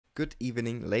Good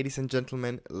evening, ladies and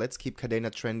gentlemen. Let's keep Kadena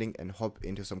trending and hop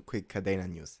into some quick Kadena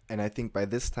news. And I think by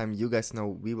this time you guys know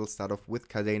we will start off with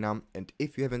Kadena, and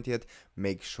if you haven't yet,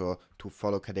 make sure to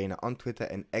follow Kadena on Twitter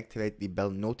and activate the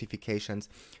bell notifications,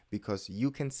 because you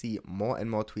can see more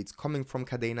and more tweets coming from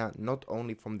Kadena, not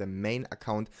only from the main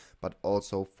account but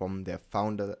also from their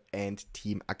founder and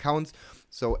team accounts.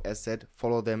 So as said,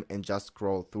 follow them and just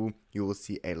scroll through. You will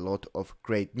see a lot of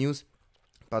great news.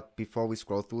 But before we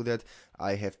scroll through that,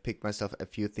 I have picked myself a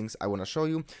few things I want to show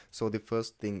you. So the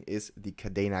first thing is the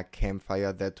Kadena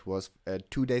campfire that was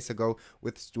 2 days ago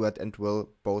with Stuart and Will,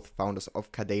 both founders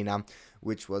of Kadena,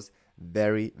 which was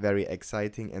very, very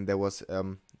exciting. And there was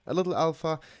a little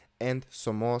alpha and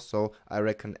some more. So I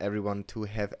reckon everyone to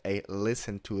have a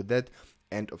listen to that.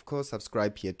 And of course,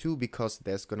 subscribe here too, because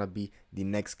there's gonna be the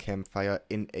next campfire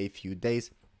in a few days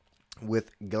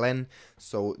with Glenn.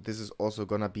 So this is also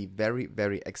gonna be very,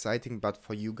 very exciting. But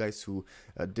for you guys who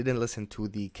didn't listen to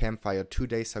the campfire 2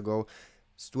 days ago,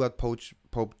 Stuart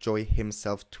PoUW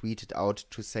himself tweeted out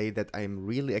to say that I am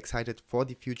really excited for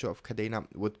the future of Kadena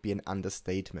would be an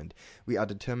understatement. We are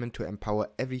determined to empower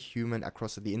every human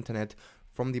across the internet,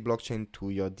 from the blockchain to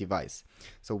your device.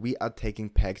 So we are taking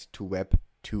PACT to Web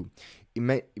 2.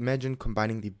 Imagine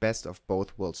combining the best of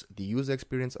both worlds, the user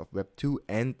experience of Web 2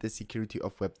 and the security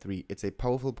of Web 3. It's a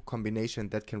powerful combination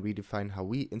that can redefine how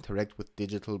we interact with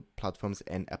digital platforms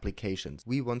and applications.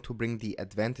 We want to bring the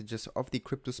advantages of the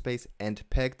crypto space and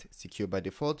PACT, secure by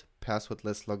default,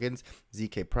 passwordless logins,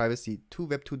 ZK privacy, to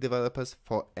Web 2 developers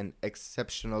for an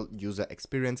exceptional user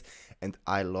experience. And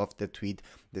I love the tweet,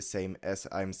 the same as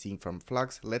I'm seeing from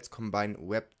Flux. Let's combine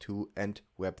Web 2 and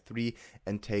Web 3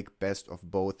 and take best of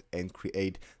both and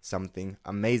create something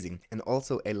amazing. And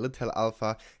also a little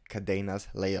alpha, Kadena's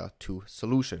layer 2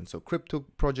 solution. So crypto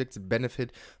projects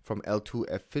benefit from L2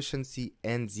 efficiency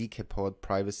and ZK powered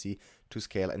privacy to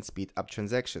scale and speed up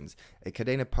transactions. A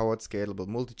Kadena powered scalable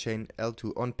multi-chain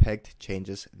L2 on PACT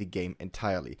changes the game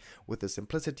entirely. With the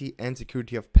simplicity and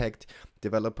security of PACT,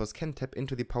 developers can tap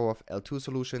into the power of L2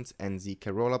 solutions and ZK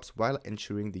rollups while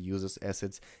ensuring the user's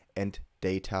assets and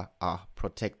data are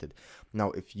protected.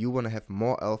 Now, if you want to have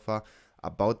more alpha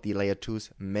about the layer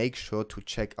 2s, make sure to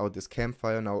check out this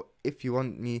campfire. Now, if you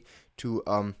want me to,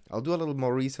 I'll do a little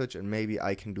more research and maybe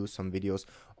I can do some videos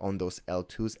on those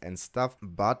L2s and stuff.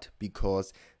 But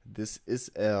because this is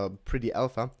pretty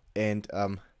alpha and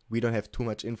we don't have too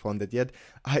much info on that yet,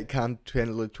 I can't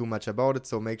handle too much about it.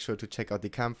 So make sure to check out the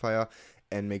campfire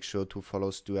and make sure to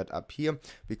follow Stuart up here,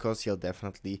 because he'll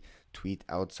definitely tweet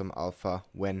out some alpha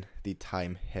when the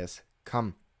time has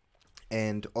come.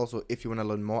 And also, if you want to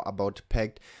learn more about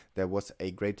PACT, there was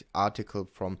a great article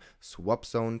from Swap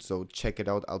Zone, so check it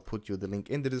out. I'll put you the link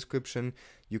in the description.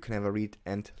 You can have a read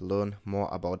and learn more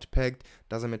about PACT.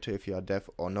 Doesn't matter if you are dev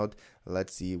or not.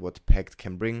 Let's see what PACT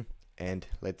can bring, and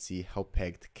let's see how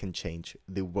PACT can change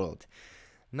the world.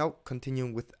 Now,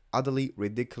 continuing with Utterly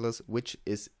Ridiculous, which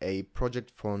is a project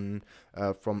from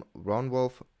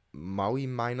Ronwolf Maui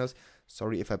Miners.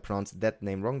 Sorry if I pronounced that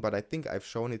name wrong, but I think I've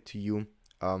shown it to you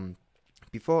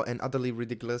before. And Utterly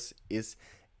Ridiculous is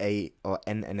an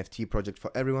NFT project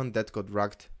for everyone that got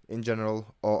rugged in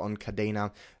general or on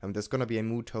Kadena. There's gonna be a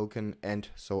Muun token and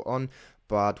so on.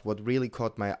 But what really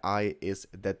caught my eye is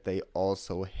that they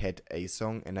also had a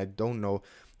song, and I don't know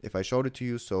if I showed it to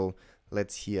you, so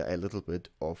let's hear a little bit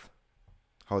of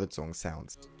how that song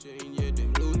sounds.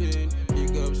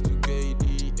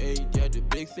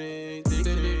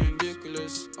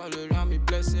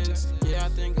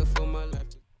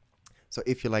 So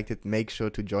if you liked it, make sure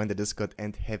to join the Discord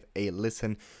and have a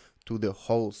listen to the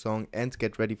whole song and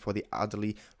get ready for the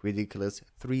Utterly Ridiculous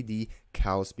 3D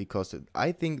chaos, because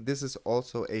I think this is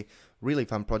also a really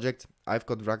fun project. I've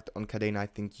got rugged on Kadena, I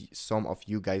think some of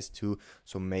you guys too,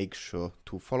 so make sure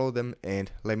to follow them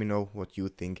and let me know what you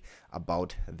think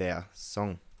about their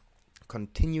song.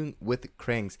 Continuing with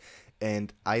Crankks,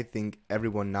 and I think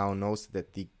everyone now knows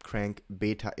that the Crankk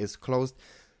beta is closed.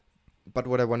 But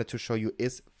what I wanted to show you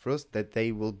is first that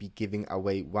they will be giving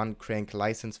away one Crankk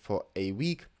license for a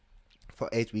week, for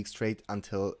 8 weeks straight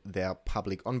until their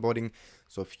public onboarding.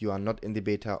 So if you are not in the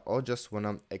beta or just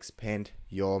wanna expand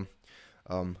your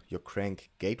Crankk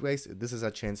gateways, this is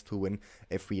a chance to win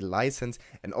a free license.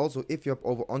 And also, if you hop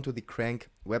over onto the Crankk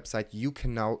website, you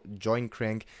can now join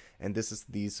Crankk, and this is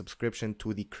the subscription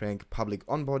to the Crankk public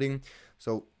onboarding.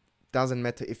 So doesn't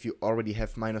matter if you already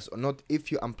have miners or not.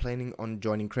 If you are planning on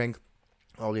joining Crankk,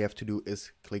 all you have to do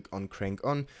is click on Crankk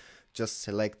on. Just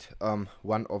select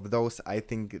one of those. I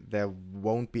think there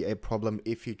won't be a problem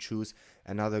if you choose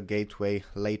another gateway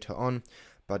later on.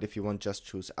 But if you want, just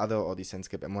choose other or the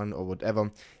Senscape M1 or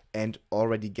whatever, and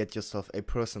already get yourself a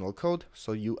personal code,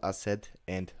 so you are set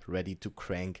and ready to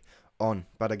crank on.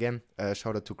 But again,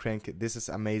 shout out to Crankk. This is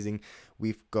amazing.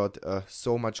 We've got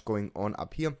so much going on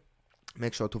up here.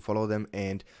 Make sure to follow them,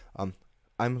 and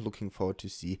I'm looking forward to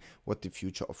see what the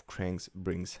future of Crankks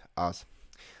brings us.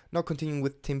 Now continuing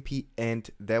with Timpi, and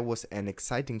there was an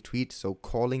exciting tweet, so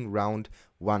calling round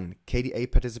 1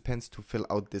 KDA participants to fill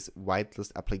out this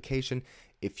whitelist application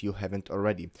if you haven't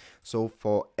already. So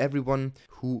for everyone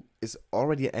who is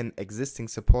already an existing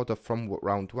supporter from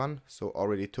round 1, so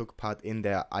already took part in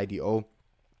their IDO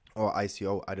or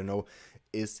ICO, I don't know,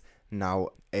 is now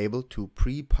able to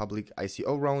pre-public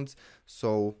ICO rounds.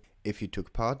 So if you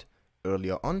took part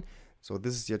earlier on, so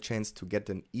this is your chance to get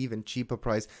an even cheaper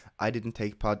price. I didn't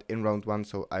take part in round 1,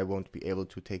 so I won't be able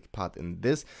to take part in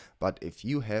this. But if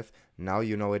you have, now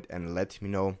you know it, and let me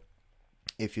know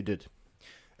if you did.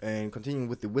 And continuing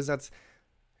with the wizards,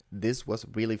 this was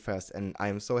really fast, and I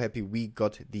am so happy we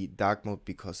got the dark mode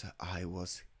because I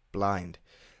was blind.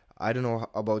 I don't know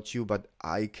about you, but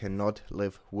I cannot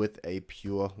live with a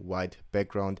pure white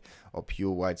background or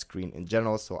pure white screen in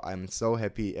general. So I'm so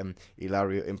happy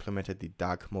Ilario implemented the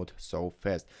dark mode so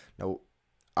fast. Now,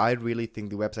 I really think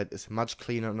the website is much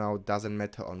cleaner now. Doesn't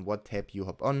matter on what tab you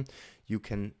hop on. You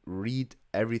can read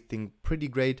everything pretty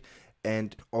great.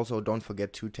 And also don't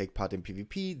forget to take part in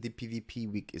PvP. The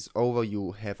PvP week is over.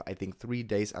 You have, I think, 3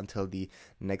 days until the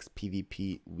next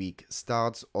PvP week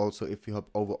starts. Also, if you hop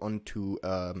over onto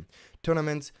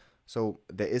tournaments, so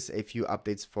there is a few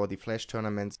updates for the flash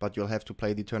tournaments, but you'll have to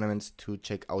play the tournaments to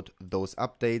check out those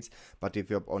updates. But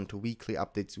if you hop onto weekly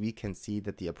updates, we can see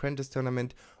that the apprentice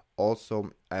tournament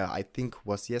also, I think,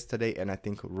 was yesterday, and I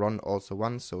think Ron also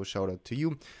won, so shout out to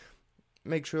you.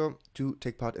 Make sure to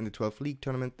take part in the 12 league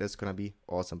tournament. There's gonna be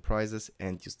awesome prizes,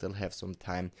 and you still have some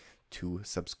time to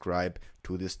subscribe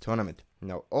to this tournament.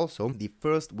 Now also, the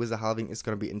first wizard halving is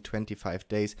gonna be in 25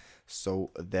 days, so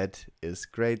that is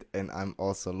great, and I'm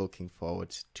also looking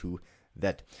forward to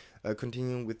that.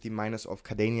 Continuing with the miners of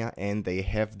Kadenia, and they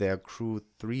have their crew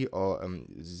 3 or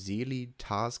Zeely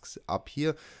tasks up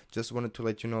here. Just wanted to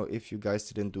let you know, if you guys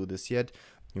didn't do this yet,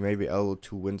 you may be able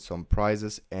to win some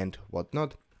prizes and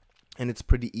whatnot. And it's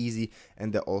pretty easy,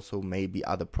 and there also may be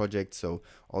other projects, so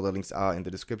all the links are in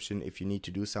the description. If you need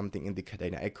to do something in the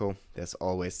KadenaEco, there's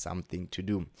always something to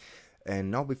do.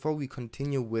 And now, before we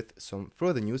continue with some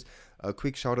further news, a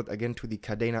quick shout out again to the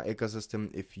Kadena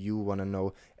ecosystem. If you want to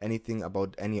know anything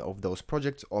about any of those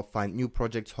projects or find new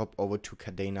projects, hop over to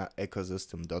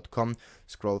KadenaEcosystem.com,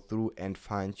 scroll through and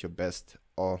find your best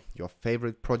or your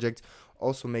favorite project.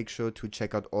 Also make sure to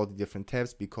check out all the different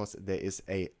tabs, because there is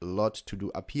a lot to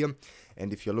do up here.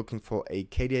 And if you're looking for a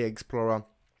KDA Explorer,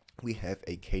 we have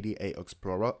a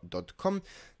KDAExplorer.com.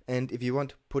 And if you want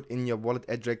to put in your wallet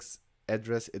address,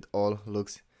 it all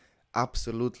looks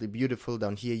absolutely beautiful.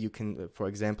 Down here you can, for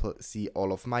example, see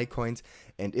all of my coins,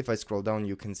 and if I scroll down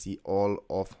you can see all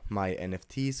of my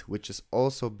NFTs, which is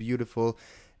also beautiful.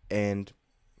 And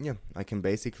yeah, I can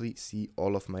basically see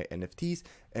all of my NFTs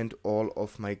and all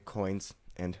of my coins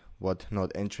and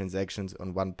whatnot and transactions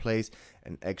on one place,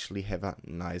 and actually have a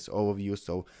nice overview.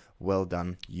 So well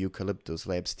done, Eucalyptus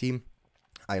Labs team.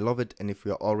 I love it. And if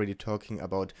we are already talking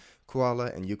about Koala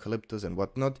and Eucalyptus and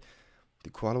whatnot, the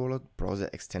Koala Wallet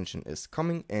browser extension is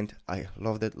coming, and I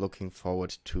love that. Looking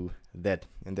forward to that.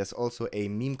 And there's also a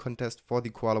meme contest for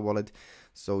the Koala Wallet,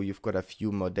 so you've got a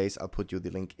few more days. I'll put you the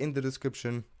link in the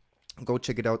description. Go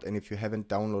check it out, and if you haven't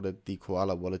downloaded the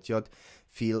Koala Wallet yet,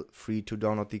 feel free to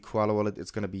download the Koala Wallet.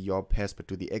 It's going to be your passport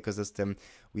to the ecosystem.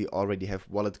 We already have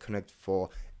Wallet Connect for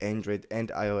Android and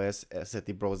iOS, as that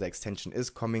the browser extension is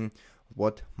coming.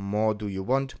 What more do you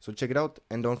want? So check it out,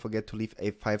 and don't forget to leave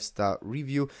a 5-star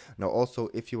review. Now also,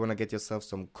 if you want to get yourself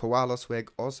some Koala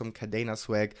swag or some Kadena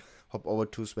swag, hop over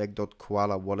to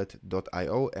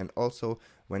swag.koalawallet.io, and also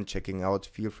when checking out,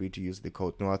 feel free to use the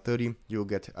code NOAH30. You'll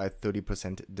get a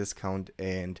 30% discount,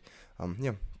 and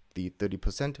yeah, the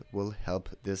 30% will help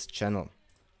this channel.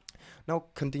 Now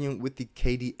continuing with the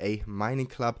KDA mining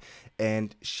club,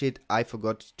 and shit, I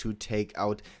forgot to take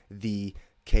out the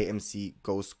KMC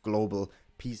Goes Global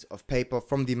piece of paper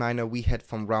from the miner we had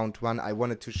from round 1. I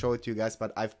wanted to show it to you guys,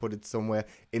 but I've put it somewhere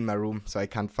in my room, so I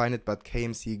can't find it. But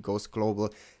KMC Goes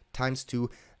Global ×2.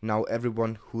 Now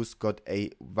everyone who's got a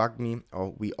WAGMI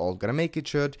or We All Gonna Make It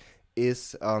shirt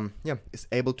is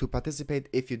able to participate.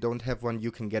 If you don't have one, you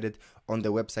can get it on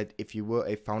the website. If you were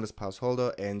a Founders Pass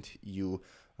holder and you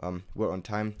were on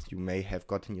time, you may have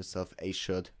gotten yourself a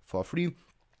shirt for free.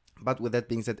 But with that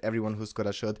being said, everyone who's got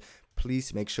a shirt,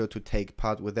 please make sure to take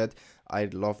part with that. I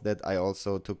love that. I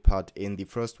also took part in the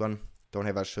first one. Don't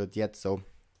have a shirt yet, so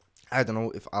I don't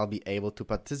know if I'll be able to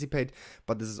participate,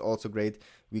 but this is also great.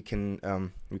 We can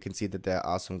see that there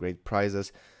are some great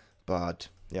prizes, but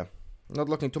yeah, not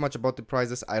looking too much about the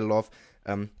prizes. I love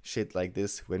shit like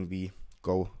this when we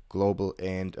go global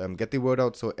and get the word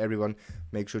out. So everyone,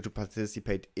 make sure to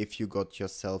participate if you got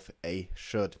yourself a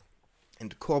shirt.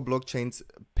 And core blockchains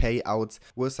payouts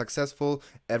were successful.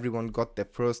 Everyone got their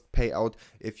first payout.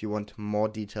 If you want more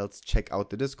details, check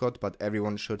out the Discord, but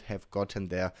everyone should have gotten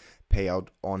their payout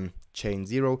on chain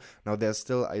 0. Now there's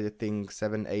still, I think,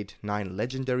 7, 8, 9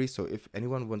 legendary. So if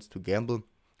anyone wants to gamble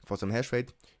for some hash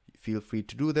rate, feel free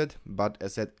to do that. But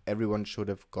as said, everyone should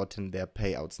have gotten their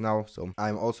payouts now. So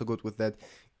I'm also good with that,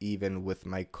 even with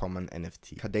my common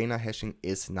NFT. Kadena Hashing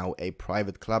is now a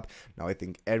private club. Now I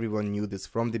think everyone knew this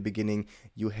from the beginning.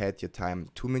 You had your time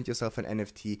to mint yourself an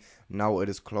NFT. Now it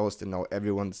is closed and now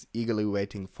everyone's eagerly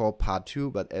waiting for part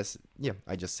 2. But as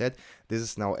I just said, this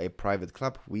is now a private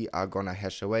club. We are gonna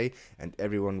hash away, and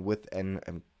everyone with an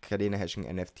Kadena Hashing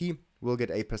NFT will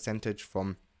get a percentage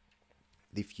from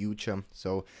the future.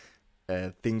 So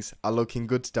things are looking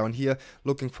good down here.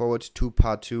 Looking forward to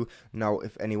part 2. Now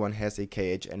if anyone has a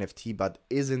KH NFT but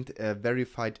isn't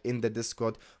verified in the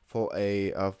Discord for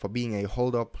being a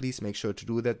holder, please make sure to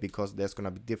do that, because there's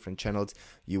gonna be different channels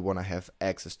you wanna have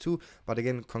access to. But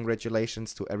again,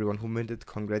 congratulations to everyone who minted.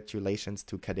 Congratulations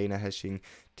to Kadena Hashing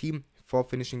team for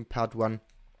finishing part 1.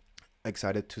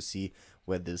 Excited to see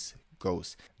where this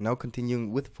goes. Now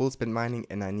continuing with full spend mining,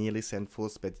 and I nearly sent full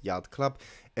spend yard club,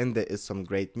 and there is some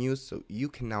great news. So you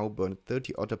can now burn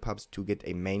 30 otter pups to get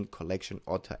a main collection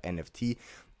otter NFT,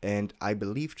 and I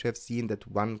believe to have seen that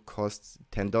one costs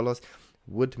 $10.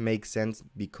 Would make sense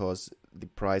because the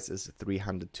price is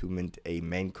 300 to mint a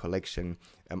main collection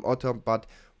otter, but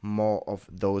more of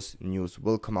those news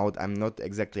will come out. I'm not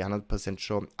exactly 100%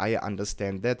 sure. I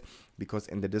understand that because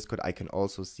in the Discord I can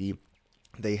also see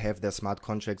they have their smart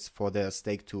contracts for their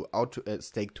stake to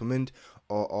mint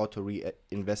or auto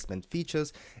reinvestment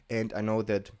features, and I know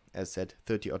that, as said,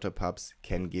 30 otter pups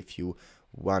can give you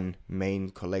one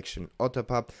main collection otter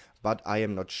pup, but I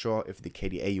am not sure if the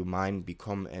KDA you mine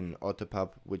become an otter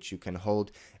pup which you can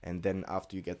hold, and then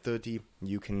after you get 30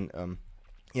 you can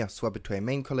swap it to a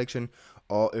main collection,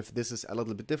 or if this is a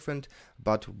little bit different.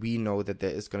 But we know that there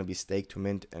is going to be stake to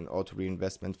mint and auto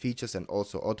reinvestment features and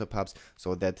also auto pups,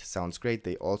 so that sounds great.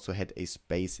 They also had a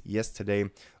space yesterday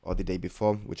or the day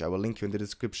before, which I will link you in the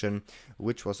description,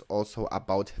 which was also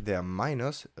about their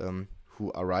miners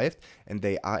who arrived, and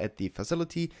they are at the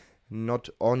facility. Not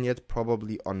on yet,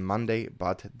 probably on Monday,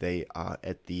 but they are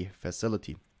at the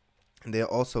facility. And they are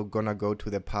also gonna go to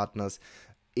their partners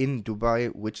in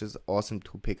Dubai, which is awesome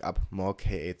to pick up more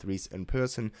KA3s in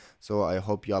person. So I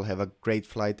hope y'all have a great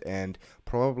flight, and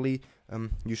probably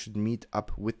you should meet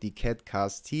up with the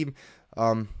KadCars team.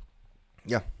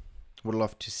 Would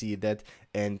love to see that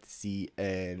and see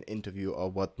an interview or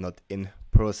whatnot in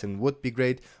person. Would be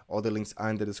great. All the links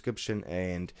are in the description,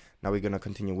 and now we're gonna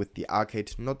continue with the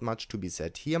Arkade. Not much to be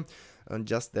said here,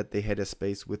 just that they had a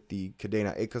space with the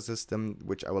Kadena ecosystem,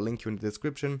 which I will link you in the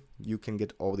description. You can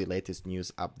get all the latest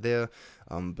news up there,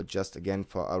 but just again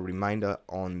for a reminder,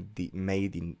 on the May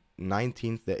the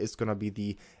 19th there is gonna be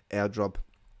the airdrop,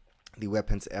 the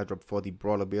weapons airdrop for the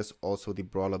Brawler Bears, also the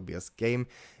Brawler Bears game.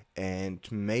 And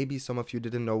maybe some of you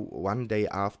didn't know, one day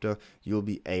after you'll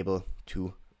be able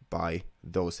to buy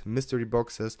those mystery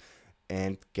boxes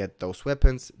and get those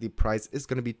weapons. The price is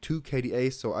going to be 2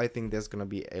 KDA, so I think there's going to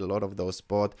be a lot of those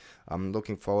bought. I'm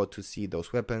looking forward to see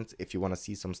those weapons. If you want to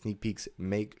see some sneak peeks,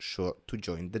 make sure to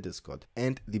join the Discord.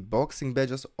 And the boxing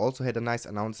badges also had a nice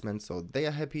announcement, so they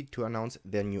are happy to announce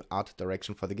their new art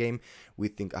direction for the game. We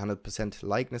think 100%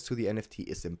 likeness to the NFT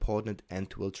is important and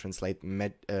will translate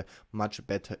much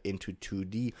better into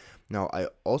 2D. Now I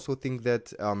also think that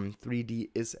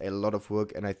 3D is a lot of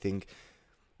work, and I think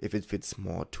if it fits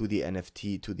more to the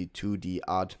NFT, to the 2D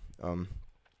art,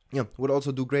 would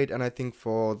also do great. And I think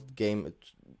for the game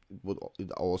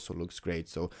it also looks great.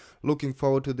 So looking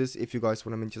forward to this. If you guys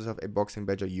want to mint yourself a boxing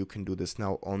badge, you can do this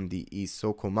now on the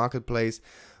Isoko marketplace,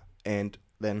 and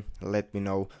then let me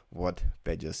know what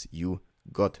badges you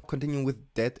got. Continuing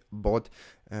with DadBod,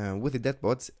 with the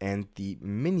DadBods, and the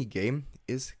mini game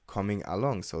is coming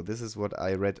along. So this is what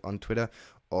I read on Twitter.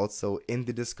 Also in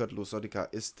the Discord, Lusotica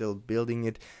is still building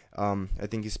it. I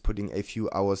think he's putting a few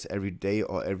hours every day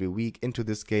or every week into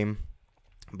this game,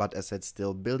 but as I said,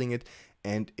 still building it,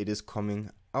 and it is coming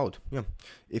out.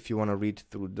 If you want to read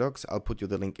through the docs, I'll put you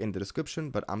the link in the description,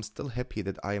 but I'm still happy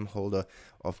that I am holder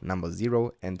of number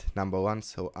 0 and number 1,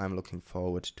 so I'm looking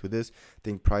forward to this. I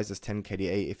think price is 10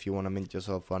 KDA if you want to mint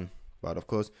yourself one, but of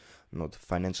course not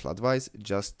financial advice,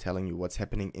 just telling you what's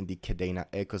happening in the Kadena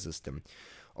ecosystem.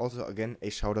 Also, again, a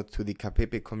shout out to the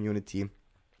Kapepe community.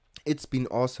 It's been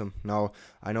awesome. Now,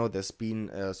 I know there's been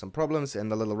some problems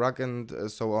and a little rug and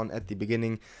so on at the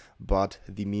beginning, but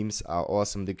the memes are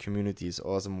awesome. The community is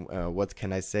awesome. What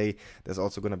can I say? There's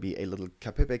also going to be a little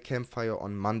Kapepe campfire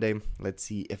on Monday. Let's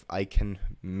see if I can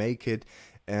make it.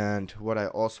 And what I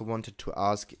also wanted to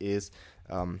ask is,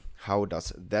 how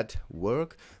does that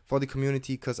work for the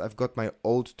community? Because I've got my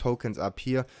old tokens up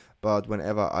here, but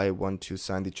whenever I want to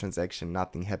sign the transaction,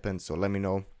 nothing happens. So let me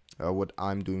know what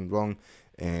I'm doing wrong,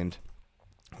 and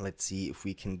let's see if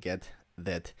we can get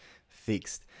that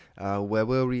fixed. Where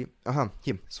were we?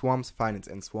 Here, Swarms Finance,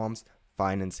 and Swarms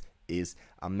Finance is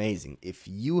amazing. If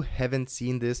you haven't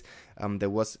seen this, there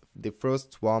was the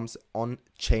first Swarms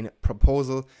on-chain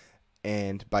proposal,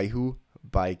 and by who?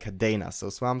 By Kadena.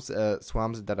 So Swarms to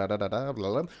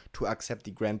accept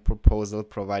the grant proposal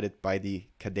provided by the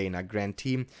Kadena grant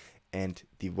team, and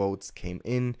the votes came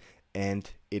in, and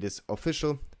it is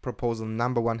official. Proposal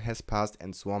number 1 has passed,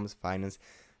 and Swarms Finance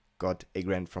got a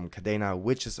grant from Kadena,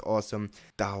 which is awesome.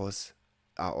 DAOs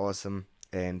are awesome,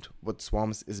 and what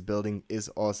Swarms is building is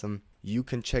awesome. You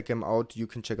can check them out. You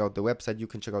can check out the website. You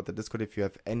can check out the Discord if you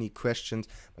have any questions.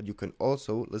 But you can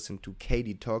also listen to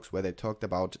KD Talks, where they talked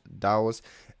about DAOs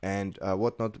and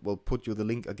whatnot. We'll put you the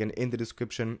link again in the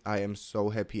description. I am so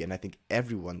happy, and I think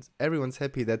everyone's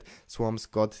happy that Swarms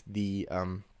got the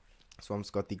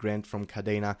grant from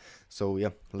Kadena. So yeah,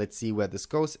 let's see where this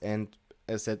goes. And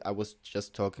as said, I was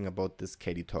just talking about this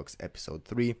KD Talks episode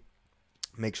 3.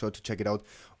 Make sure to check it out.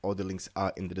 All the links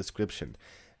are in the description.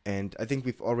 And I think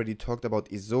we've already talked about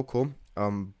Isoko,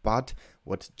 but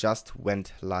what just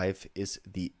went live is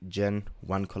the Gen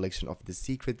 1 collection of the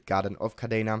Secret Garden of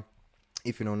Kadena.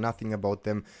 If you know nothing about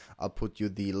them, I'll put you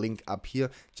the link up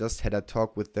here. Just had a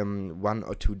talk with them 1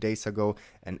 or 2 days ago,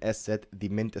 and as said, the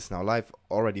mint is now live.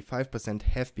 Already 5%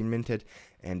 have been minted,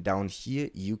 and down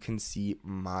here you can see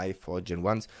my 4 Gen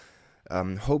 1s.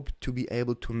 Hope to be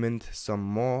able to mint some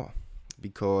more,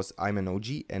 because I'm an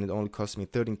OG and it only costs me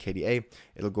 13 KDA.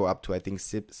 It'll go up to, I think,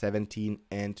 17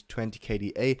 and 20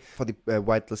 KDA for the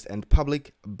whitelist and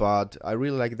public, but I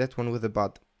really like that one with the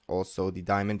bot, also the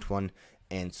diamond one,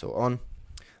 and so on.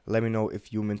 Let me know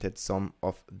if you minted some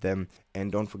of them,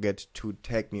 and don't forget to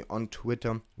tag me on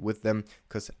Twitter with them,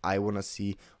 because I want to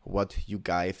see what you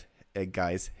guys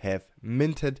have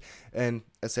minted. And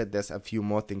as I said, there's a few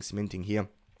more things minting here.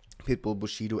 Pitbull,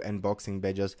 Bushido, and boxing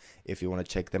badges. If you want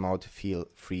to check them out, feel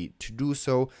free to do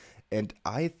so. And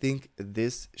I think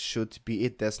this should be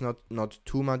it. There's not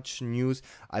too much news.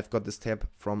 I've got this tab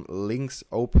from Linx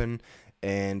open,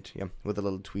 and yeah, with a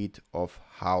little tweet of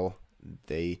how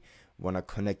they want to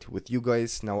connect with you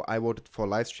guys. Now, I voted for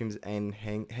live streams and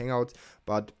hangouts,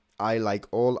 but I like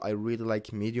all. I really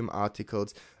like Medium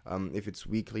articles. If it's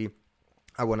weekly,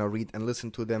 I want to read and listen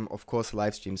to them. Of course,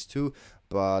 live streams too,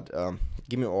 but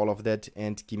give me all of that,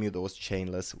 and give me those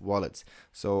chainless wallets.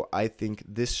 So I think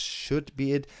this should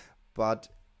be it, but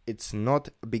it's not,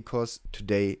 because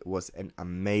today was an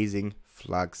amazing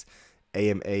Flux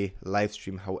AMA live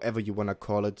stream, however you want to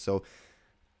call it. So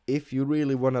if you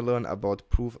really want to learn about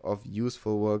proof of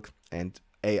useful work and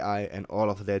AI and all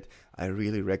of that, I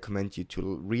really recommend you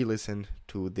to re-listen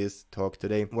to this talk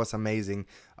today. It was amazing.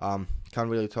 Can't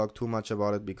really talk too much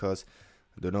about it because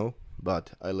I don't know,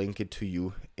 but I link it to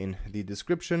you in the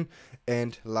description.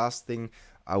 And last thing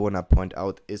I want to point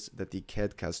out is that the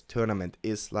KadCars tournament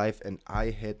is live, and I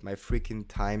had my freaking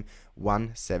time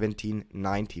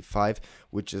 1:17.95,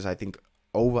 which is, I think,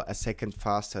 over a second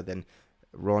faster than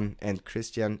Ron and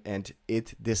Christian, and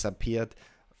it disappeared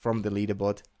from the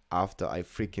leaderboard after I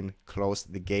freaking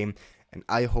closed the game. And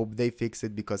I hope they fix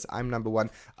it, because I'm number 1.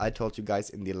 I told you guys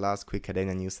in the last quick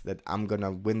Kadena news that I'm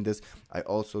gonna win this. I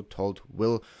also told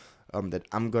Will that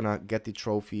I'm gonna get the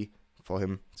trophy for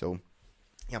him. So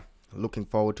yeah, looking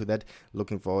forward to that.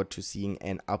 Looking forward to seeing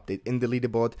an update in the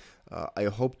leaderboard. I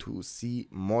hope to see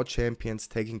more champions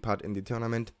taking part in the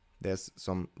tournament. There's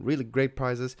some really great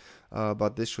prizes,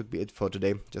 but this should be it for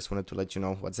today. Just wanted to let you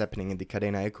know what's happening in the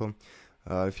KadenaEco.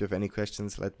 If you have any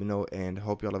questions, let me know, and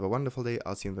hope you all have a wonderful day.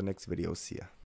 I'll see you in the next video. See ya.